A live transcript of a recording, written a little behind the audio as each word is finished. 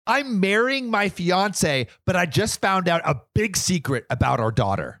I'm marrying my fiance, but I just found out a big secret about our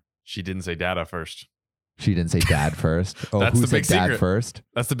daughter. She didn't say dada first. She didn't say dad first. Oh, That's who the said big dad secret. first?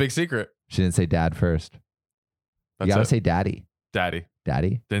 That's the big secret. She didn't say dad first. That's You gotta it. say daddy. Daddy.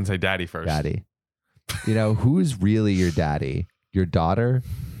 Daddy? Didn't say daddy first. Daddy. You know, who's really your daddy? Your daughter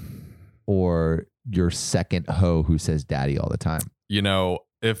or your second hoe who says daddy all the time? You know,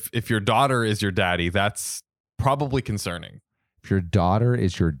 if your daughter is your daddy, that's probably concerning. If your daughter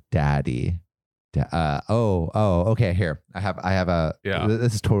is your daddy, okay. Here, I have a. Yeah.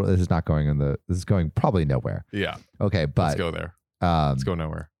 This is not going in the. This is going probably nowhere. Yeah. Okay, but Let's go there. um, Let's go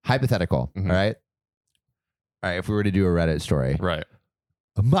nowhere. hypothetical. Mhm. All right. All right. If we were to do a Reddit story, Right.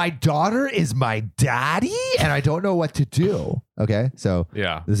 my daughter is my daddy, and I don't know what to do. Okay, so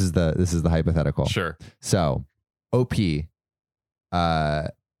Yeah. this is the hypothetical. Sure. So, OP,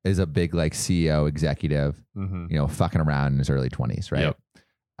 is a big like CEO executive. Mm-hmm. You know, fucking around in his early 20s, right?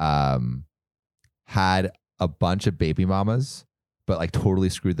 Yep. Had a bunch of baby mamas, but like totally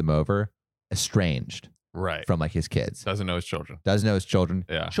screwed them over, estranged Right. from like his kids. Doesn't know his children. Doesn't know his children.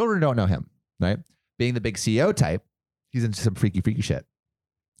 Yeah. Children don't know him, right? Being the big CEO type, he's into some freaky shit,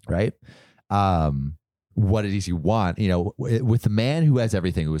 right? What does he want? You know, with the man who has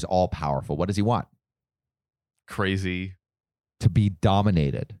everything, who is all powerful, what does he want? Crazy. To be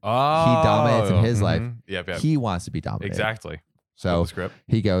dominated. Oh. He dominates in his life. Yep. Yep. He wants to be dominated. Exactly. So the script,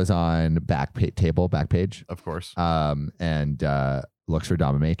 he goes on back page, of course. and looks for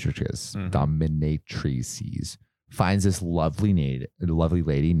dominatrices, Mhm. dominatrices. Finds this lovely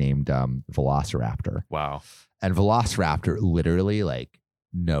lady named Velociraptor, Wow. and Velociraptor literally like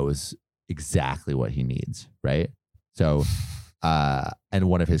knows exactly what he needs, right? So, and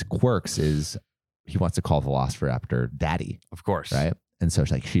one of his quirks is he wants to call Velociraptor daddy, Of course. right? And so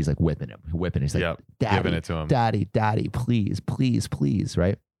she's like whipping him. He's like, Yep. daddy, Giving it to him. daddy, please,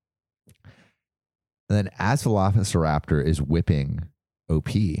 right? And then as Velociraptor is whipping OP,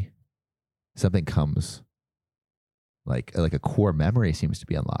 something comes, like a core memory seems to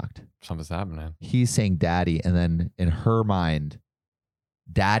be unlocked. Something's happening. He's saying daddy, and then in her mind,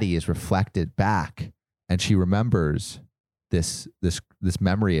 daddy is reflected back, and she remembers this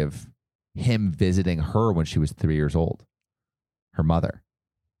memory of him visiting her when she was 3 years old, her mother.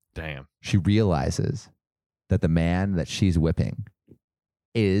 Damn. She realizes that the man that she's whipping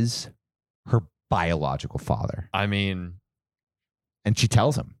is her biological father. I mean, And she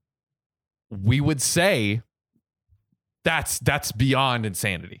tells him. we would say that's beyond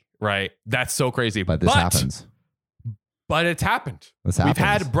insanity, right? That's so crazy. But this happens. But it's happened. This We've happens.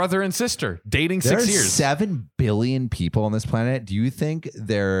 had brother and sister dating There's 6 years. 7 billion people on this planet. Do you think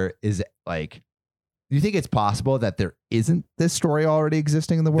there is do you think it's possible that there isn't this story already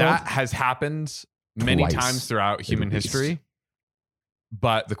existing in the world? That has happened many Twice, times throughout human least. history.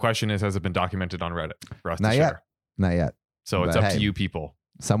 But the question is, has it been documented on Reddit for us Not to yet. share? Not yet. So it's But up hey. to you people.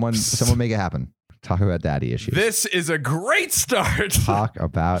 Someone make it happen. Talk about daddy issues. This is a great start Talk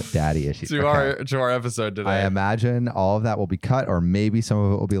about daddy issues. to our episode today. I imagine all of that will be cut, or maybe some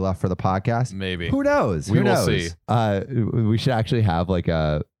of it will be left for the podcast. Maybe. Who knows? We Who will knows? see. We should actually have like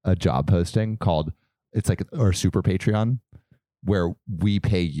a job posting called, it's like our super Patreon, where we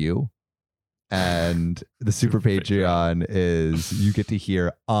pay you. And the super Patreon is you get to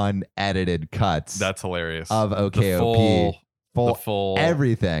hear unedited cuts That's hilarious. of the OKOP. full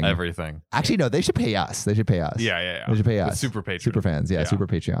Everything. everything. Actually, no, they should pay us. Yeah, yeah, They yeah. should pay The us. super Patreon. Super fans. Yeah, Yeah. super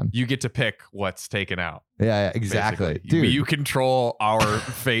Patreon. You get to pick what's taken out. Yeah, exactly. basically. Dude, You control our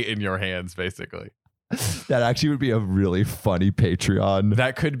fate in your hands, basically. that actually would be a really funny Patreon.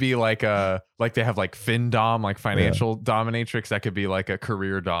 That could be like they have like FinDom, like financial dominatrix. That could be like a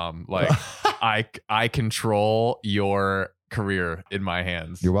career dom. Like I control your career in my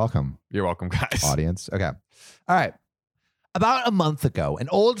hands. You're welcome, You're welcome, guys. audience. Okay. All right. About a month ago, an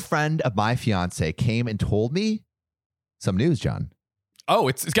old friend of my fiance came and told me some news, John. Oh,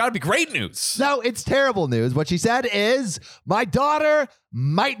 it's got to be great news. No, it's terrible news. What she said is, my daughter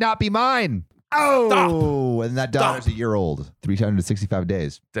might not be mine. Oh, and that daughter's a year old, 365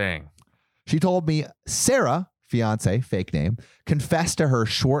 days. Dang. She told me Sarah, fiance, fake name, confessed to her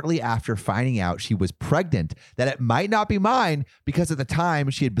shortly after finding out she was pregnant that it might not be mine because at the time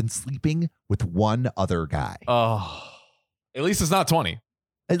she had been sleeping with one other guy. Oh, at least it's not 20.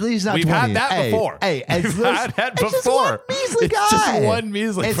 At least not We've 20. had that before. Hey, We've had that it's just before. one measly It's guy. just one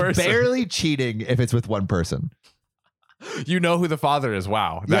measly It's person. barely cheating if it's with one person. You know who the father is.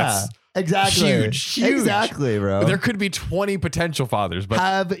 Wow. That's exactly. huge. Exactly, bro. There could be 20 potential fathers, but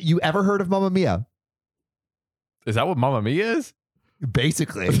Have you ever heard of Mamma Mia? is that what Mamma Mia is?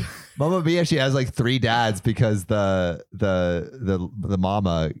 Basically, Mamma Mia, she has like 3 dads because the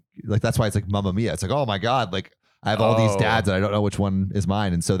mama, like that's why it's like Mamma Mia. It's like, oh my God, like I have all these dads and I don't know which one is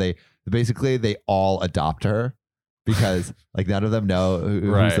mine. And so they all adopt her because like none of them know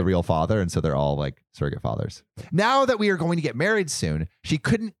who's the real father. And so they're all like surrogate fathers. Now that we are going to get married soon, she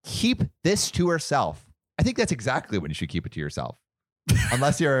couldn't keep this to herself. I think that's exactly when you should keep it to yourself.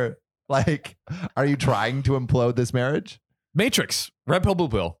 Unless you're like, are you trying to implode this marriage? Matrix, red pill, blue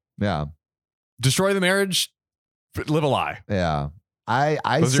pill. Yeah. Destroy the marriage, live a lie. Yeah.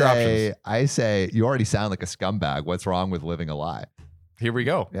 I say you already sound like a scumbag. What's wrong with living a lie? Here we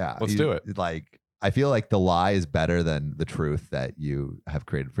go. Yeah. Let's do it. Like, I feel like the lie is better than the truth that you have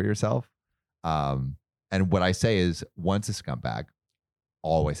created for yourself. And what I say is once a scumbag,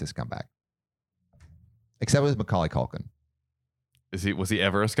 always a scumbag. Except with Macaulay Culkin. Was he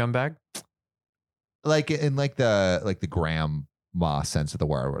ever a scumbag? Like in like the grandma sense of the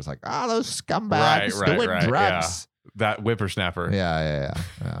word, where it's like, those scumbags doing drugs. Yeah. That whippersnapper. Yeah.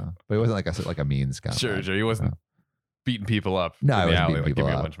 But he wasn't like a mean scumbag. Sure. He wasn't beating people up. No, in he the wasn't alley, beating like, people give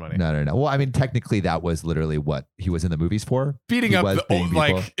me up. a bunch of money. No. Well, I mean, technically, that was literally what he was in the movies for. Beating He up was the beating old,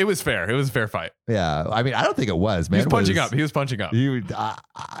 people. like it was fair. It was a fair fight. Yeah, I mean, I don't think it was, man. He was punching up. He was punching up. He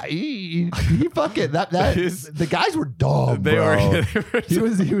fucking that the guys were dumb. They bro. were. He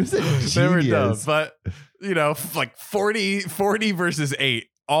was a genius. They were dumb, but like 40 versus 8.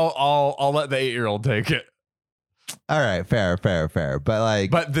 I'll let the 8-year-old take it. All right, fair.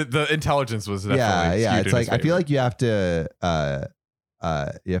 But the intelligence was definitely yeah. skewed It's in like his I feel favor. like you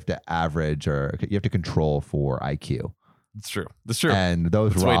have to average, or you have to control for IQ. It's true. That's true. And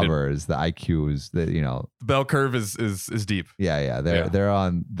those It's weighted. robbers, the IQs, The bell curve is deep. Yeah. They're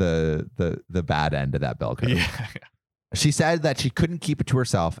on the bad end of that bell curve. Yeah. She said that she couldn't keep it to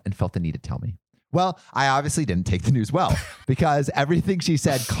herself and felt the need to tell me. Well, I obviously didn't take the news well because everything she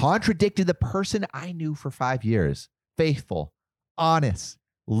said contradicted the person I knew for 5 years. Faithful, honest,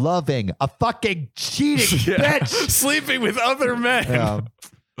 loving, a fucking cheating bitch. Sleeping with other men. Yeah.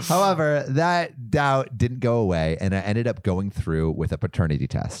 However, that doubt didn't go away, and I ended up going through with a paternity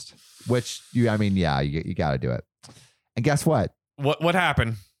test, which you got to do it. And guess what? What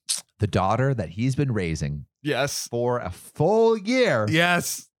happened? The daughter that he's been raising Yes. for a full year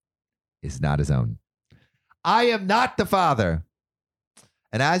Yes. is not his own. I am not the father.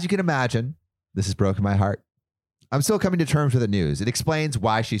 And as you can imagine, this has broken my heart. I'm still coming to terms with the news. It explains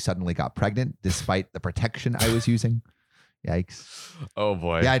why she suddenly got pregnant despite the protection I was using. Yikes. Oh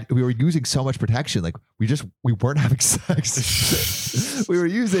boy. Yeah, we were using so much protection. Like we weren't having sex. we were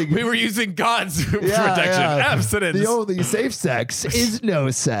using God's protection. Yeah. Abstinence. The only safe sex is no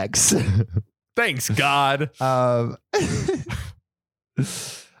sex. Thanks, God. But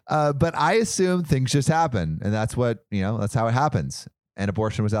I assume things just happen, and that's that's how it happens. And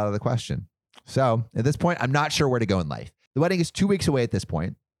abortion was out of the question. So at this point, I'm not sure where to go in life. The wedding is 2 weeks away at this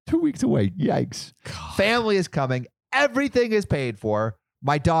point. 2 weeks away. Yikes. God. Family is coming. Everything is paid for.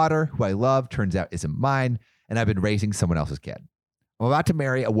 My daughter, who I love, turns out isn't mine, and I've been raising someone else's kid. I'm about to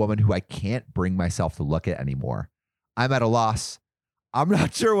marry a woman who I can't bring myself to look at anymore. I'm at a loss. I'm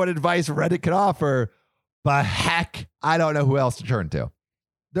not sure what advice Reddit can offer, but heck, I don't know who else to turn to.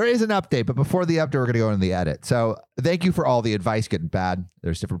 There is an update, but before the update, we're going to go into the edit. So thank you for all the advice, good and bad.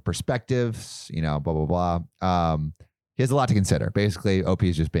 There's different perspectives, blah, blah, blah. He has a lot to consider. Basically, OP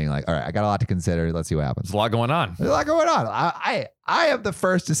is just being like, all right, I got a lot to consider. Let's see what happens. There's a lot going on. There's a lot going on. I am the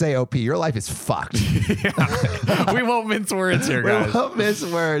first to say, OP, your life is fucked. Yeah. We won't mince words here, guys. We won't mince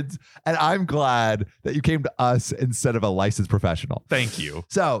words. And I'm glad that you came to us instead of a licensed professional. Thank you.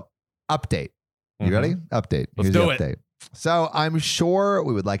 So, update. You ready? Update. Let's Here's do the it. update. So I'm sure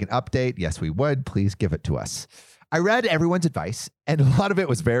we would like an update. Yes, we would. Please give it to us. I read everyone's advice, and a lot of it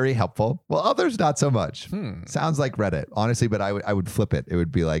was very helpful. Well, others not so much. Sounds like Reddit, honestly, but I would flip it. It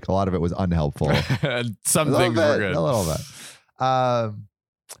would be like a lot of it was unhelpful. And some things were good. A little bit.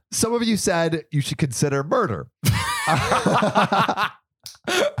 Some of you said you should consider murder.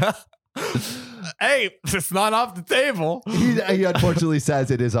 Hey, it's not off the table. He unfortunately says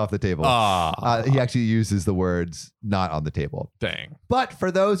it is off the table. Ah, He actually uses the words not on the table. dang. But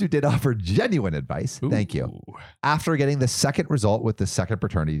for those who did offer genuine advice, thank you. Ooh. After getting the second result with the second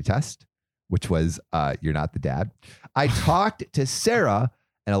paternity test, which was you're not the dad, I talked to Sarah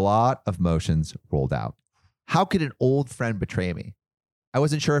and a lot of emotions rolled out. How could an old friend betray me? I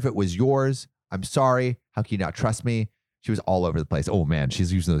wasn't sure if it was yours. I'm sorry. How can you not trust me? She was all over the place. Oh man,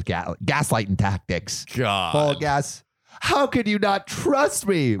 she's using those gaslighting tactics. God. Full gas. How could you not trust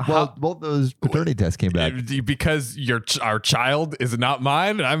me? Well, both those paternity tests came back. Because our child is not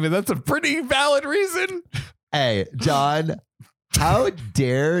mine. I mean, that's a pretty valid reason. Hey, John, How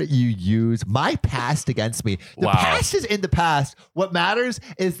dare you use my past against me? The Wow. past is in the past. What matters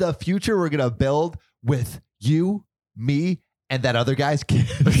is the future we're going to build with you, me, and that other guy's kid.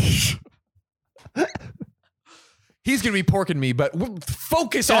 He's going to be porking me, but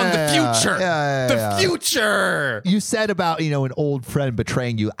focus on the future. The future. You said about, an old friend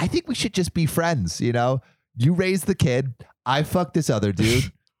betraying you. I think we should just be friends, You raised the kid. I fucked this other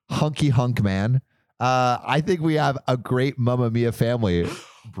dude. Hunky hunk man. I think we have a great Mamma Mia family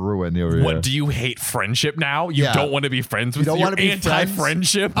brewing over here. What, do you hate friendship now? You don't want to be friends with You don't your want to be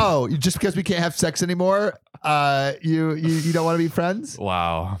anti-friendship? Oh, just because we can't have sex anymore, you don't want to be friends?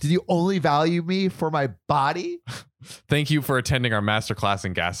 Wow. Did you only value me for my body? Thank you for attending our masterclass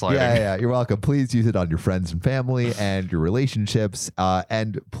in gaslighting. Yeah, you're welcome. Please use it on your friends and family and your relationships.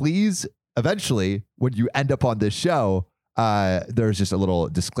 And please, eventually, when you end up on this show, there's just a little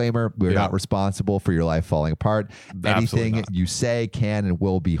disclaimer. We're not responsible for your life falling apart. Anything you say can and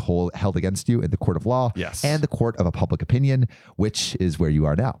will be held against you in the court of law and the court of a public opinion, which is where you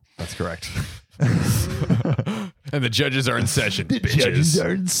are now. That's correct. And the judges are in session. The judges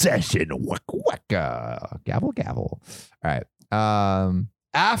are in session. Waka waka. Gavel gavel. All right.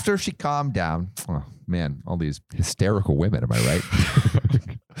 After she calmed down, oh man, all these hysterical women, am I right?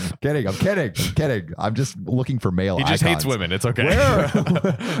 I'm kidding. I'm just looking for male icons. He just hates women. It's okay.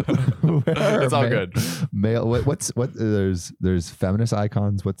 It's all good. Male. There's feminist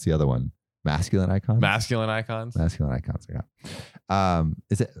icons. What's the other one? Masculine icons. Masculine icons. Yeah.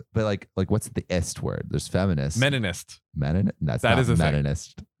 Is it? But like what's the ist word? There's feminist. Meninist. That's that not is a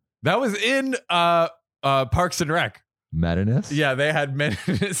Meninist. thing. That was in Parks and Rec. Meninist. Yeah, they had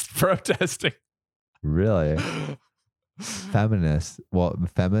Meninist protesting. Really? Feminist. Well,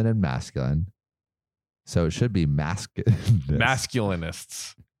 feminine, masculine. So it should be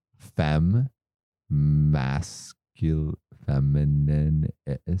masculinists. Feminist, masculist.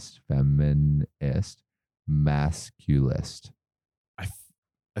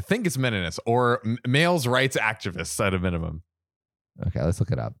 I think it's Meninist or males' rights activists at a minimum. Okay, let's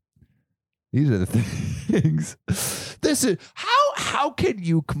look it up. These are the things. This is how can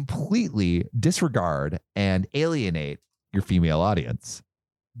you completely disregard and alienate your female audience?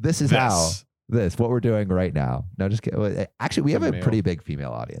 This is what we're doing right now. No, just kidding. Actually, we have a pretty big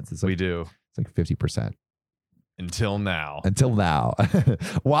female audience. We do. It's like 50%. Until now.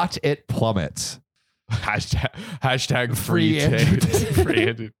 Watch it plummet. Hashtag free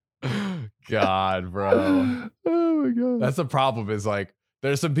God, bro. Oh my God. That's the problem is like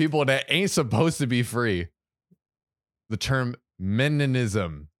there's some people that ain't supposed to be free. The term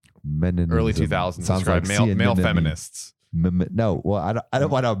Meninism. Early 2000s. Sounds like male feminists. No, well, I don't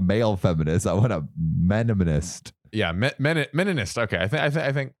want a male feminist. I want a meninist. Yeah, meninist. Okay, I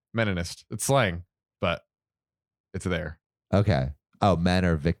think meninist. It's slang, but it's there. Okay. Oh, men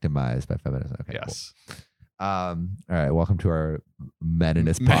are victimized by feminism. Okay. Yes. Cool. All right. Welcome to our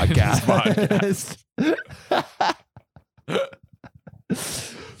meninist podcast.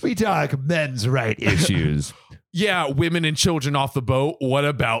 We talk men's right issues. Yeah, women and children off the boat. What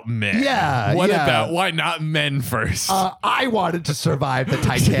about men? Yeah. What about why not men first? I wanted to survive the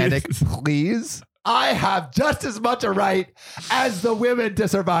Titanic, please. I have just as much a right as the women to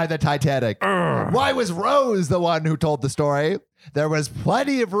survive the Titanic. Why was Rose the one who told the story? There was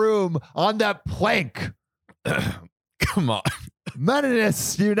plenty of room on that plank. Come on.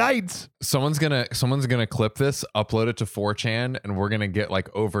 Meninists unite. Someone's gonna clip this, upload it to 4chan, and we're gonna get like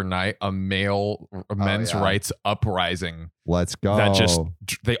overnight a men's rights uprising. Let's go. That just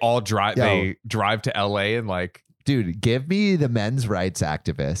they drive to LA and like, dude, give me the men's rights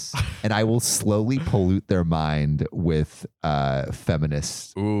activists, and I will slowly pollute their mind with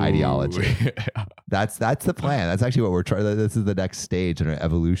feminist ideology. Yeah. That's the plan. That's actually what we're trying. This is the next stage in our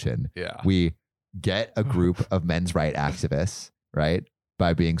evolution. Yeah, we get a group of men's right activists, right,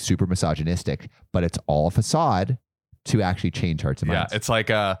 by being super misogynistic, but it's all a facade to actually change hearts and minds. Yeah, it's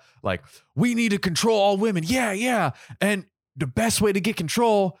like we need to control all women. Yeah, and the best way to get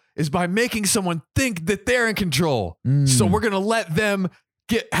control is by making someone think that they're in control. So we're gonna let them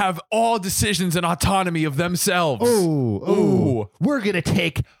have all decisions and autonomy of themselves. Ooh. We're gonna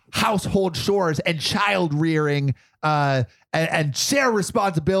take household chores and child rearing and share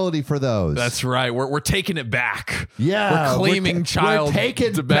responsibility for those. That's right. We're taking it back. Yeah, we're claiming child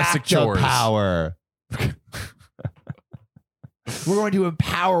domestic back chores. Power. We're going to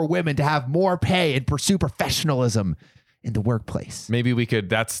empower women to have more pay and pursue professionalism in the workplace. Maybe we could.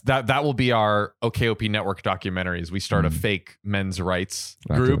 That will be our OKOP network documentaries. We start a fake men's rights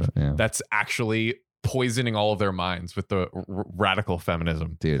group that's actually poisoning all of their minds with the radical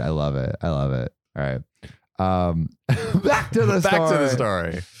feminism. Dude, I love it. All right. Back to the story. Back to the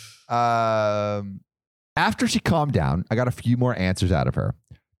story. After she calmed down, I got a few more answers out of her.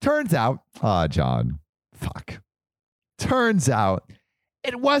 Turns out, John, fuck. Turns out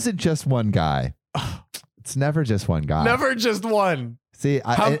it wasn't just one guy. It's never just one guy. Never just one. See,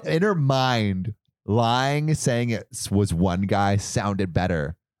 in her mind, saying it was one guy sounded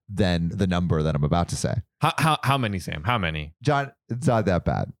better than the number that I'm about to say. How many, Sam? How many? John, it's not that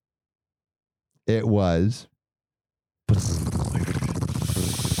bad. It was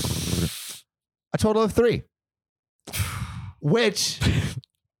a total of 3, which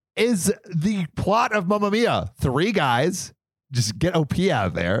is the plot of Mamma Mia. 3 guys, just get OP out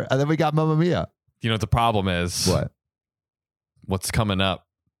of there, and then we got Mamma Mia. You know what the problem is? What? What's coming up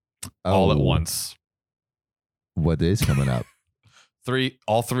all at once? What is coming up?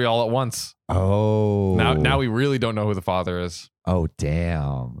 All three all at once. Oh. Now we really don't know who the father is. Oh,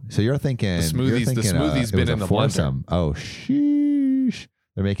 damn. So you're thinking the smoothie's been in the blender. Oh, sheesh.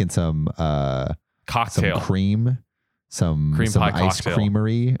 They're making some cocktail. Some cream pie ice cocktail.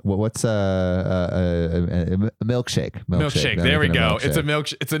 creamery. What's a milkshake? Milkshake. There we go. It's a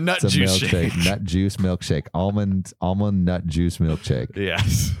milkshake. It's a nut juice shake. Nut juice milkshake. Almond nut juice milkshake.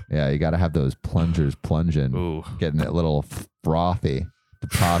 Yes. Yeah, you got to have those plungers plunging. Ooh. Getting it little frothy.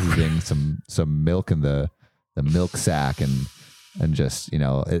 Depositing some milk in the milk sack and just,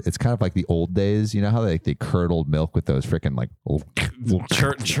 it's kind of like the old days. You know how they curdled milk with those freaking like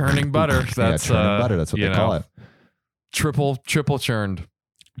churning butter. That's churning butter. That's what they call it. Triple churned.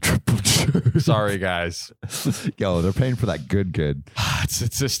 Sorry, guys. Yo, they're paying for that good.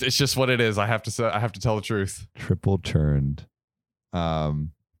 It's just what it is. I have to tell the truth. Triple churned. All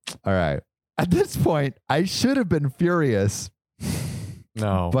right. At this point, I should have been furious.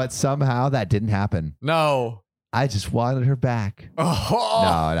 No. But somehow that didn't happen. No. I just wanted her back. Oh.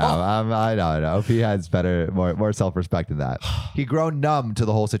 No. I know. If he has more self-respect than that. He'd grown numb to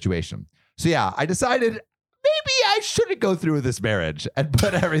the whole situation. So yeah, I decided maybe I shouldn't go through with this marriage and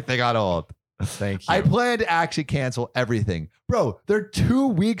put everything on hold. Thank you. I plan to actually cancel everything. Bro, they're 2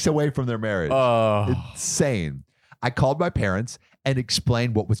 weeks away from their marriage. Insane. I called my parents and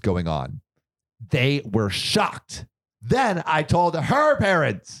explained what was going on. They were shocked. Then I told her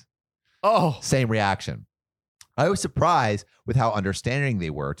parents. Same reaction. I was surprised with how understanding they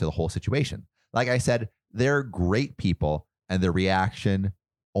were to the whole situation. Like I said, they're great people, and their reaction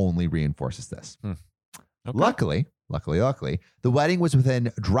only reinforces this. Okay. Luckily, the wedding was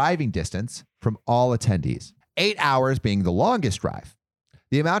within driving distance from all attendees, 8 hours being the longest drive.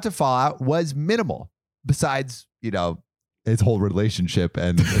 The amount of fallout was minimal, besides, his whole relationship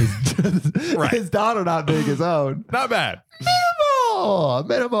and his daughter not being his own. Not bad.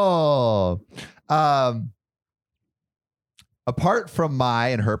 Minimal. Apart from my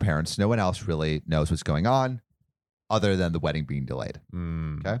and her parents, no one else really knows what's going on other than the wedding being delayed.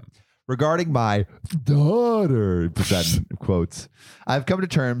 Okay. Regarding my daughter, put that in quotes, I've come to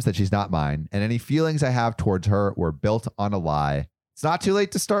terms that she's not mine, and any feelings I have towards her were built on a lie. It's not too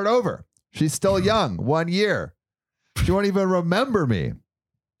late to start over. She's still young, 1 year. She won't even remember me.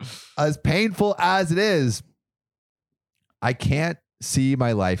 As painful as it is, I can't see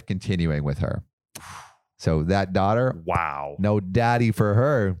my life continuing with her. So that daughter, wow, no daddy for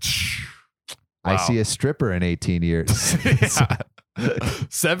her. Wow. I see a stripper in 18 years.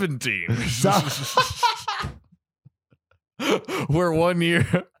 17. We're 1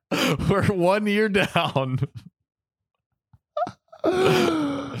 year. We're 1 year down.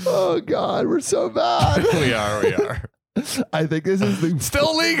 Oh God, we're so bad. We are. I think this is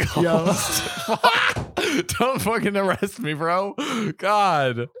still legal. Don't fucking arrest me, bro.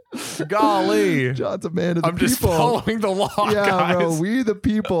 God, golly. John's a man of the I'm people. Just following the law, guys. Bro, we the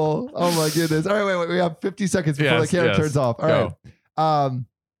people. Oh my goodness. All right, wait. We have 50 seconds before the camera turns off. All right.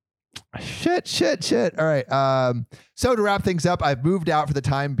 Shit. All right. So to wrap things up, I've moved out for the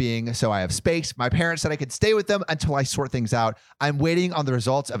time being, so I have space. My parents said I could stay with them until I sort things out. I'm waiting on the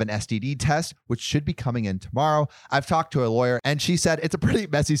results of an STD test, which should be coming in tomorrow. I've talked to a lawyer, and she said it's a pretty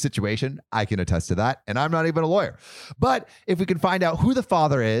messy situation. I can attest to that, and I'm not even a lawyer. But if we can find out who the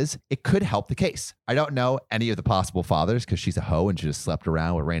father is, it could help the case. I don't know any of the possible fathers because she's a hoe and she just slept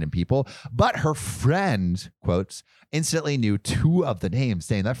around with random people. But her friend, quotes, instantly knew 2 of the names,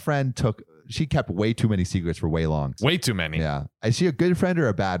 saying that friend she kept way too many secrets for way long. Way too many. Yeah. Is she a good friend or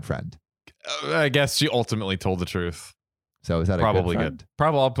a bad friend? I guess she ultimately told the truth. So is that probably a good friend? Good?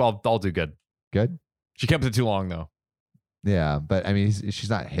 Probably I'll do good. Good? She kept it too long though. Yeah, but I mean, she's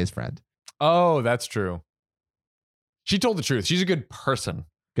not his friend. Oh, that's true. She told the truth. She's a good person.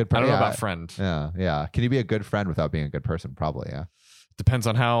 Good person. I don't know about friend. Yeah. Can you be a good friend without being a good person? Probably, yeah. Depends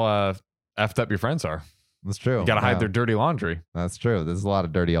on how effed up your friends are. That's true. You got to hide their dirty laundry. That's true. There's a lot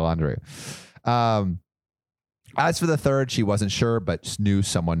of dirty laundry. As for the third, she wasn't sure, but knew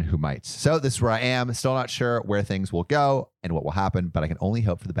someone who might. So this is where I am. Still not sure where things will go and what will happen, but I can only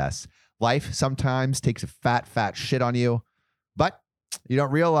hope for the best. Life sometimes takes a fat shit on you, but you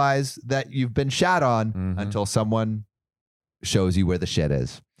don't realize that you've been shat on until someone shows you where the shit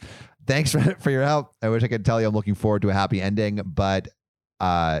is. Thanks for your help. I wish I could tell you I'm looking forward to a happy ending, but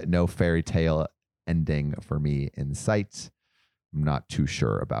no fairy tale ending for me in sight. I'm not too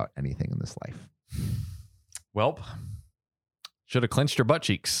sure about anything in this life. Well, should have clenched your butt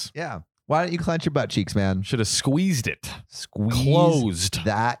cheeks. Yeah. Why don't you clench your butt cheeks, man? Should have squeezed it. Closed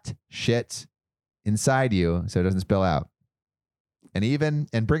that shit inside you so it doesn't spill out.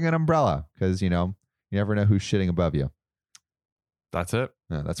 And bring an umbrella because, you never know who's shitting above you. That's it.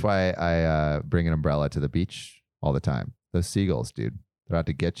 Yeah, that's why I bring an umbrella to the beach all the time. Those seagulls, dude, they're out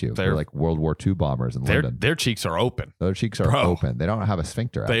to get you. They're like World War II bombers in London. Their cheeks are open. Their cheeks are open. They don't have a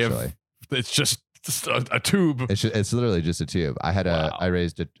sphincter, actually. It's just a tube. It's literally just a tube. I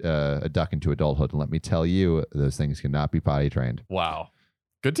raised a duck into adulthood, and let me tell you, those things cannot be potty trained. Wow.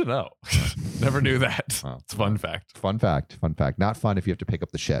 Good to know. Never knew that. Wow. It's a fun fact. Fun fact. Not fun if you have to pick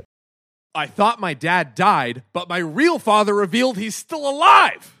up the shit. I thought my dad died, but my real father revealed he's still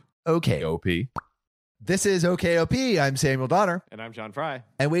alive. Okay. OP. This is OKOP. I'm Samuel Donner. And I'm John Fry.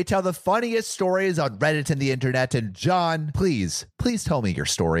 And we tell the funniest stories on Reddit and the internet. And John, please tell me your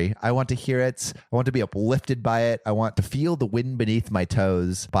story. I want to hear it. I want to be uplifted by it. I want to feel the wind beneath my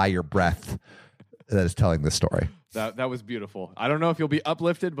toes by your breath that is telling the story. That was beautiful. I don't know if you'll be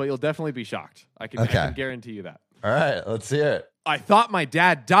uplifted, but you'll definitely be shocked. I can guarantee you that. All right, let's hear it. I thought my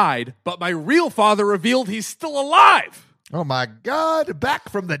dad died, but my real father revealed he's still alive. Oh my God, back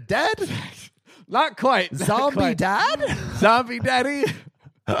from the dead? Not quite. Zombie dad? Zombie daddy.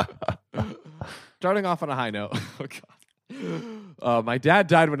 Starting off on a high note. Oh, God. My dad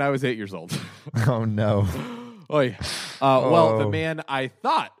died when I was 8 years old. Oh, no. Oy. Well, the man I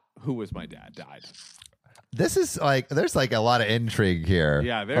thought who was my dad died. This is there's a lot of intrigue here.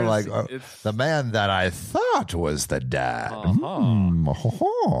 Yeah, there's the man that I thought was the dad.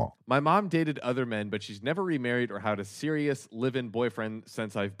 My mom dated other men, but she's never remarried or had a serious live-in boyfriend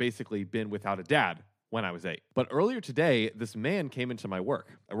since I've basically been without a dad when I was 8. But earlier today, this man came into my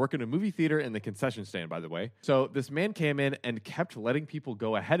work. I work in a movie theater in the concession stand, by the way. So this man came in and kept letting people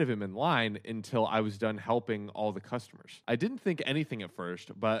go ahead of him in line until I was done helping all the customers. I didn't think anything at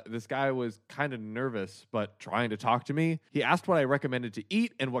first, but this guy was kind of nervous, but trying to talk to me. He asked what I recommended to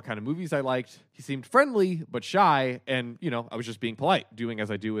eat and what kind of movies I liked. He seemed friendly, but shy, and, I was just being polite, doing as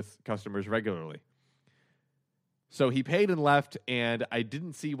I do with customers regularly. So he paid and left, and I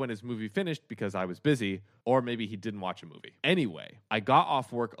didn't see when his movie finished because I was busy, or maybe he didn't watch a movie. Anyway, I got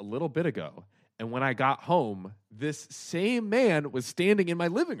off work a little bit ago, and when I got home, this same man was standing in my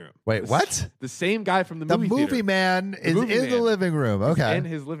living room. Wait, what? The same guy from the movie theater. The movie man is in the living room. Okay. In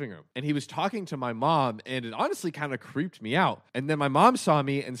his living room. And he was talking to my mom, and it honestly kind of creeped me out. And then my mom saw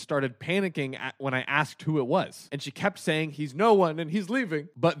me and started panicking when I asked who it was. And she kept saying, he's no one and he's leaving.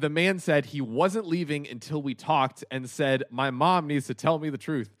 But the man said he wasn't leaving until we talked and said, my mom needs to tell me the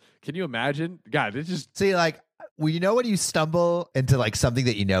truth. Can you imagine? God, it just... See, when you stumble into something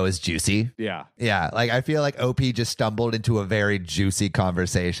that you know is juicy. Yeah. Yeah. I feel like OP just stumbled into a very juicy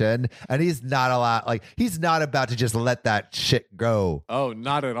conversation, and he's not he's not about to just let that shit go. Oh,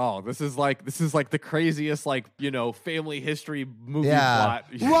 not at all. This is like the craziest, family history movie plot.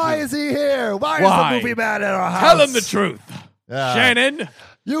 Why is he here? Why is the movie man in our house? Tell him the truth. Shannon.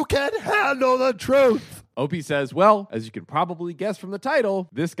 You can handle the truth. Opie says, well, as you can probably guess from the title,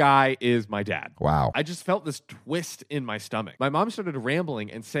 this guy is my dad. Wow. I just felt this twist in my stomach. My mom started rambling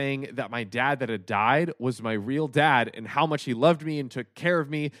and saying that my dad that had died was my real dad and how much he loved me and took care of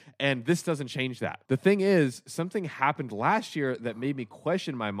me, and this doesn't change that. The thing is, something happened last year that made me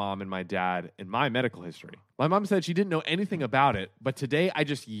question my mom and my dad in my medical history. My mom said she didn't know anything about it, but today I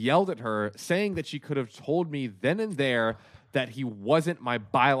just yelled at her, saying that she could have told me then and there that he wasn't my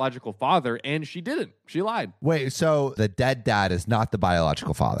biological father, and she didn't. She lied. Wait, so the dead dad is not the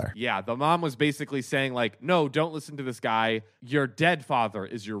biological father? Yeah, the mom was basically saying, no, don't listen to this guy. Your dead father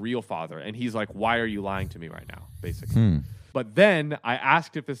is your real father. And he's like, why are you lying to me right now, basically? But then I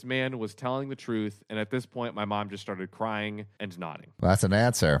asked if this man was telling the truth, and at this point, my mom just started crying and nodding. Well, that's an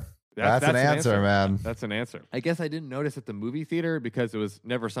answer. That's an answer, man. That's an answer. I guess I didn't notice at the movie theater because it was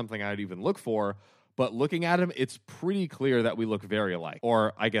never something I'd even look for. but looking at him, it's pretty clear that we look very alike.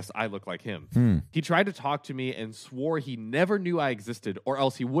 Or I guess I look like him. He tried to talk to me and swore he never knew I existed, or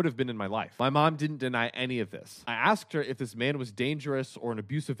else he would have been in my life. My mom didn't deny any of this. I asked her if this man was dangerous or an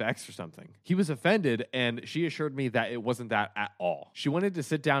abusive ex or something. He was offended, and she assured me that it wasn't that at all. She wanted to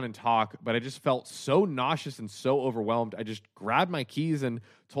sit down and talk, but I just felt so nauseous and so overwhelmed. I just grabbed my keys and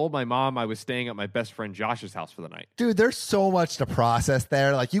told my mom I was staying at my best friend Josh's house for the night. Dude, there's so much to process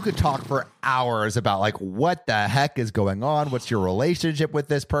there. Like, you could talk for hours about like what the heck is going on. What's your relationship with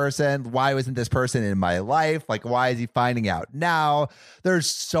this person? Why wasn't this person in my life? Like, why is he finding out now? There's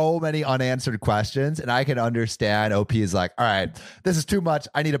so many unanswered questions, and I can understand OP is like, all right, this is too much.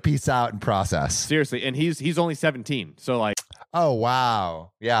 I need to peace out and process. Seriously, and he's only 17, so like. Oh,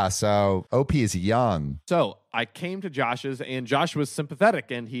 wow. Yeah, so OP is young. So I came to Josh's, and Josh was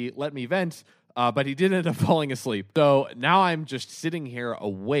sympathetic, and he let me vent, but he did end up falling asleep. So now I'm just sitting here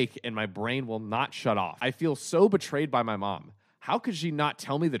awake, and my brain will not shut off. I feel so betrayed by my mom. How could she not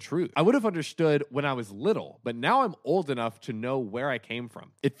tell me the truth? I would have understood when I was little, but now I'm old enough to know where I came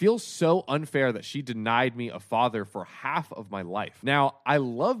from. It feels so unfair that she denied me a father for half of my life. Now, I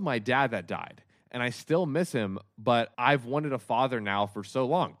love my dad that died, and I still miss him, but I've wanted a father now for so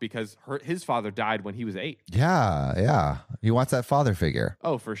long because his father died when he was 8. Yeah. He wants that father figure.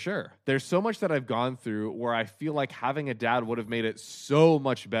 Oh, for sure. There's so much that I've gone through where I feel like having a dad would have made it so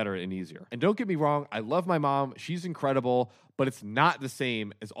much better and easier. And don't get me wrong, I love my mom. She's incredible, but it's not the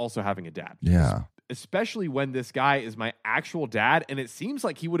same as also having a dad. Yeah. Especially when this guy is my actual dad, and it seems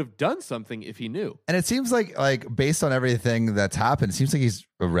like he would have done something if he knew. And it seems like based on everything that's happened, it seems like he's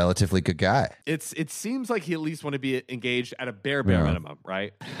a relatively good guy. It seems like he at least want to be engaged at a bare minimum,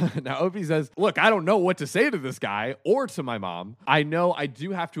 right? Now, Opie says, look, I don't know what to say to this guy or to my mom. I know I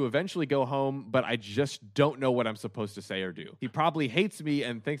do have to eventually go home, but I just don't know what I'm supposed to say or do. He probably hates me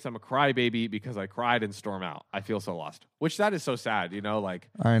and thinks I'm a crybaby because I cried and storm out. I feel so lost, which that is so sad, like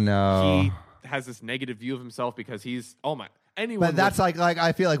I know. he has this negative view of himself because he's, anyone. But that's like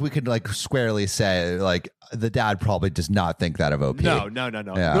I feel like we could like squarely say like the dad probably does not think that of OP. No.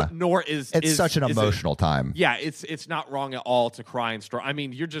 Yeah. Nor is it's such an emotional time. Yeah, it's not wrong at all to cry and storm. I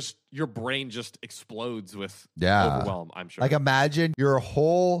mean, your brain just explodes with overwhelm, I'm sure. Like, imagine your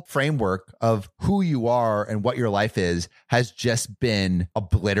whole framework of who you are and what your life is has just been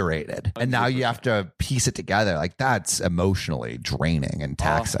obliterated. 100%. And now you have to piece it together. Like, that's emotionally draining and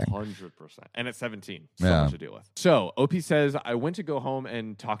taxing. 100%. And at 17, so much to deal with. So OP says, I went to go home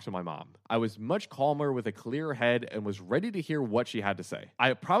and talk to my mom. I was much calmer with a clear head and was ready to hear what she had to say.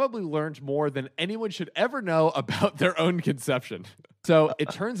 I probably learned more than anyone should ever know about their own conception. So it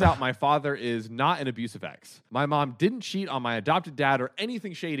turns out my father is not an abusive ex. My mom didn't cheat on my adopted dad or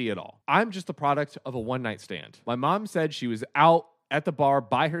anything shady at all. I'm just the product of a one-night stand. My mom said she was out at the bar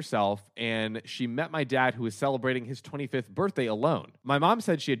by herself, and she met my dad, who was celebrating his 25th birthday alone. My mom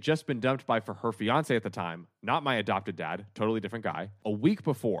said she had just been dumped by her fiance at the time, not my adopted dad, totally different guy, a week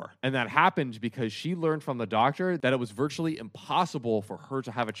before. And that happened because she learned from the doctor that it was virtually impossible for her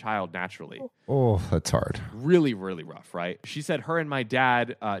to have a child naturally. Oh, that's hard. Really, really rough, right? She said her and my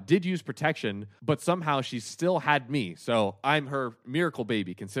dad did use protection, but somehow she still had me. So I'm her miracle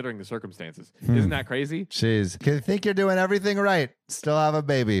baby, considering the circumstances. Isn't that crazy? Jeez. You think you're doing everything right. Still have a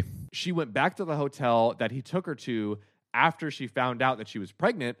baby. She went back to the hotel that he took her to after she found out that she was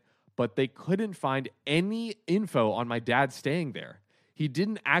pregnant, but they couldn't find any info on my dad staying there. He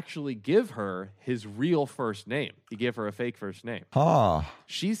didn't actually give her his real first name. He gave her a fake first name. Huh.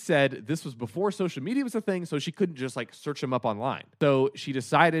 She said this was before social media was a thing, so she couldn't just like search him up online. So she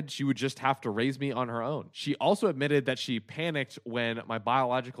decided she would just have to raise me on her own. She also admitted that she panicked when my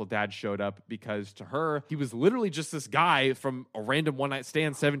biological dad showed up because to her, he was literally just this guy from a random one-night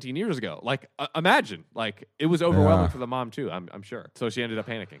stand 17 years ago. Like, imagine. Like, it was overwhelming for the mom too, I'm sure. So she ended up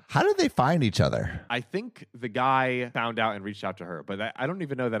panicking. How did they find each other? I think the guy found out and reached out to her, but I don't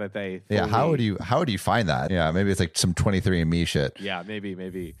even know that they Yeah, how would you find that? Yeah, maybe it's like some 23andMe shit. Yeah, maybe.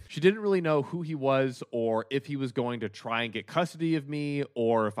 She didn't really know who he was or if he was going to try and get custody of me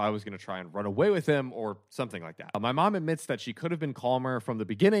or if I was going to try and run away with him or something like that. My mom admits that she could have been calmer from the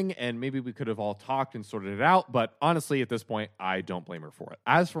beginning and maybe we could have all talked and sorted it out, but honestly, at this point, I don't blame her for it.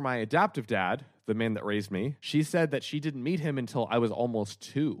 As for my adoptive dad, the man that raised me, she said that she didn't meet him until I was almost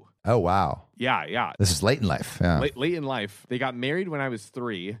 2. Oh, wow. Yeah. This is late in life. Yeah. Late in life. They got married when I was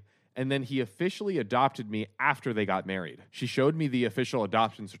 3, and then he officially adopted me after they got married. She showed me the official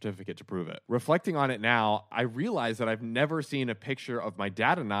adoption certificate to prove it. Reflecting on it now, I realize that I've never seen a picture of my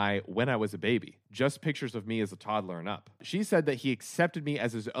dad and I when I was a baby, just pictures of me as a toddler and up. She said that he accepted me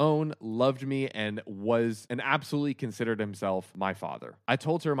as his own, loved me, and absolutely considered himself my father. I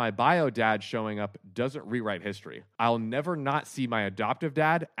told her my bio dad showing up doesn't rewrite history. I'll never not see my adoptive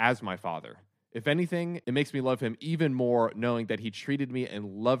dad as my father. If anything, it makes me love him even more knowing that he treated me and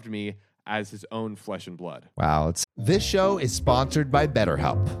loved me as his own flesh and blood. Wow. This show is sponsored by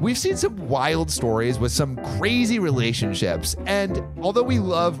BetterHelp. We've seen some wild stories with some crazy relationships, and although we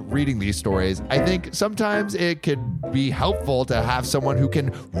love reading these stories, I think sometimes it could be helpful to have someone who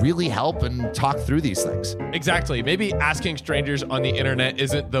can really help and talk through these things. Exactly. Maybe asking strangers on the internet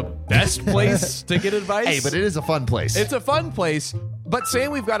isn't the best place to get advice. Hey, but it is a fun place. It's a fun place, but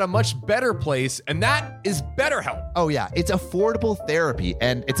Sam, we've got a much better place, and that is BetterHelp. Oh yeah, it's affordable therapy,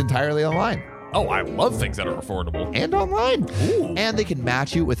 and it's entirely online. Oh, I love things that are affordable. And online. Ooh. And they can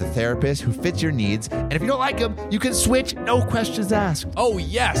match you with a therapist who fits your needs. And if you don't like them, you can switch, no questions asked. Oh,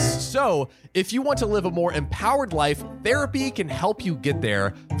 yes. So if you want to live a more empowered life, therapy can help you get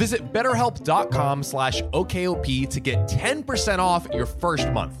there. Visit BetterHelp.com/OKOP to get 10% off your first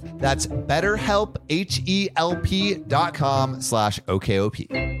month. That's BetterHelp, HELP.com/OKOP.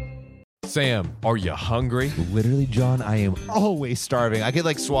 Sam, are you hungry? Literally, John, I am always starving. I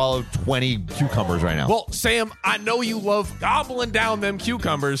could swallow 20 cucumbers right now. Well, Sam, I know you love gobbling down them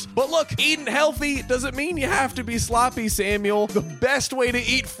cucumbers, but look, eating healthy doesn't mean you have to be sloppy, Samuel. The best way to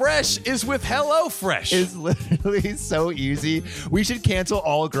eat fresh is with HelloFresh. It's literally so easy. We should cancel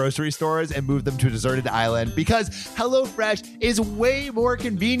all grocery stores and move them to a deserted island because HelloFresh is way more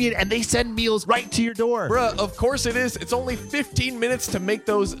convenient and they send meals right to your door. Bruh, of course it is. It's only 15 minutes to make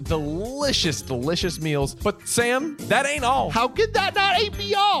those delicious meals. But Sam, that ain't all. How could that not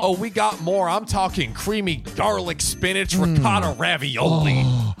be all? Oh, we got more. I'm talking creamy garlic spinach ricotta ravioli.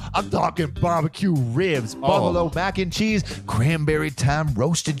 Oh, I'm talking barbecue ribs, buffalo mac and cheese, cranberry thyme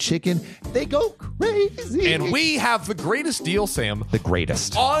roasted chicken. They go crazy. And we have the greatest deal, Sam. The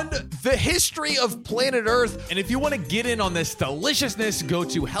greatest. On the history of planet Earth. And if you want to get in on this deliciousness, go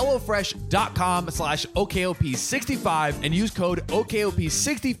to HelloFresh.com/OKOP65 and use code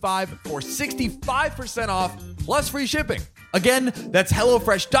OKOP65 for 65% off plus free shipping. Again, that's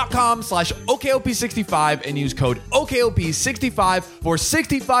HelloFresh.com/OKOP65 and use code OKOP65 for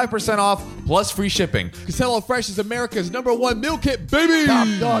 65% off plus free shipping. Because HelloFresh is America's #1 meal kit, baby! Top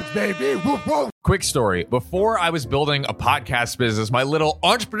dogs, baby! Woof, woof. Quick story. Before I was building a podcast business, my little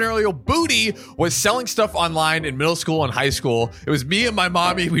entrepreneurial booty was selling stuff online in middle school and high school. It was me and my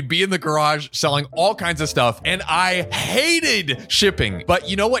mommy. We'd be in the garage selling all kinds of stuff, and I hated shipping. But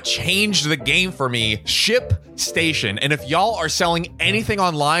you know what changed the game for me? ShipStation. And if y'all are selling anything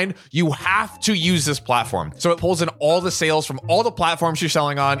online, you have to use this platform. So it pulls in all the sales from all the platforms you're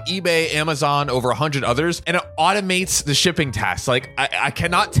selling on, eBay, Amazon, over 100 others, and it automates the shipping tasks. I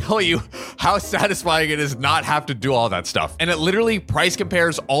cannot tell you how satisfying it is not have to do all that stuff. And it literally price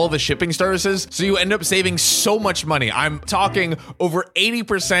compares all of the shipping services, so you end up saving so much money. I'm talking over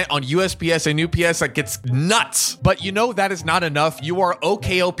 80% on USPS and UPS. That gets nuts. But you know that is not enough. You are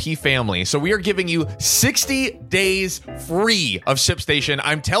OKOP family. So we are giving you 60 days free of ShipStation.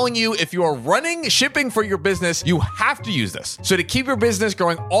 I'm telling you, if you are running shipping for your business, you have to use this. So to keep your business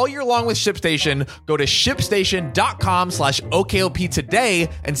growing all year long with ShipStation, go to ShipStation.com/OKOP today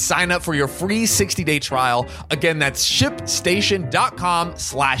and sign up for your free 60-day trial. Again, that's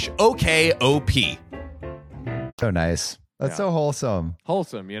ShipStation.com/OKOP. So nice. That's so wholesome.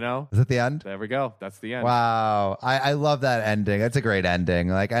 Wholesome, you know? Is that the end? There we go. That's the end. Wow. I love that ending. That's a great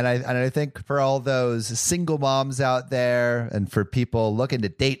ending. And I think for all those single moms out there and for people looking to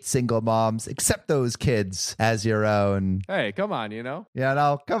date single moms, accept those kids as your own. Hey, come on, you know? Yeah,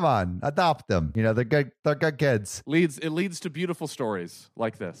 no, come on. Adopt them. You know, they're good kids. It leads to beautiful stories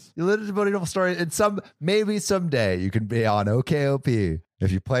like this. You live a beautiful story, and maybe someday you can be on OKOP.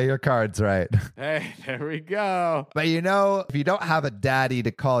 If you play your cards right. Hey, there we go. But you know, if you don't have a daddy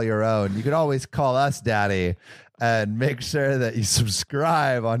to call your own, you can always call us daddy, and make sure that you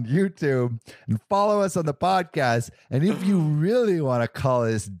subscribe on YouTube and follow us on the podcast. And if you really want to call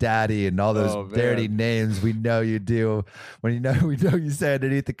us daddy and all those dirty names we know you do, we know you say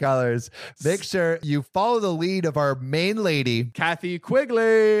underneath the colors, make sure you follow the lead of our main lady, Kathy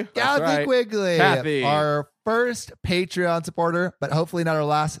Quigley. Kathy Quigley, Kathy. our first Patreon supporter, but hopefully not our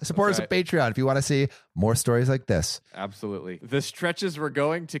last. Support us on Patreon if you want to see more stories like this. Absolutely. The stretches we're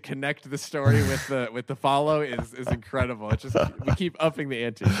going to connect the story with the follow is incredible. It's just we keep upping the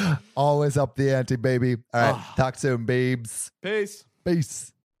ante. Always up the ante, baby. All right. Talk soon, babes. Peace.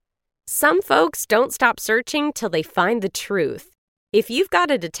 Peace. Some folks don't stop searching till they find the truth. If you've got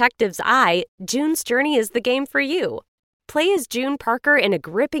a detective's eye, June's Journey is the game for you. Play as June Parker in a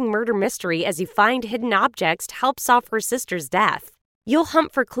gripping murder mystery as you find hidden objects to help solve her sister's death. You'll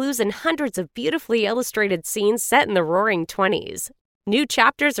hunt for clues in hundreds of beautifully illustrated scenes set in the Roaring 20s. New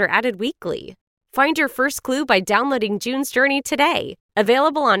chapters are added weekly. Find your first clue by downloading June's Journey today.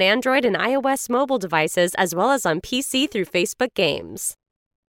 Available on Android and iOS mobile devices as well as on PC through Facebook Games.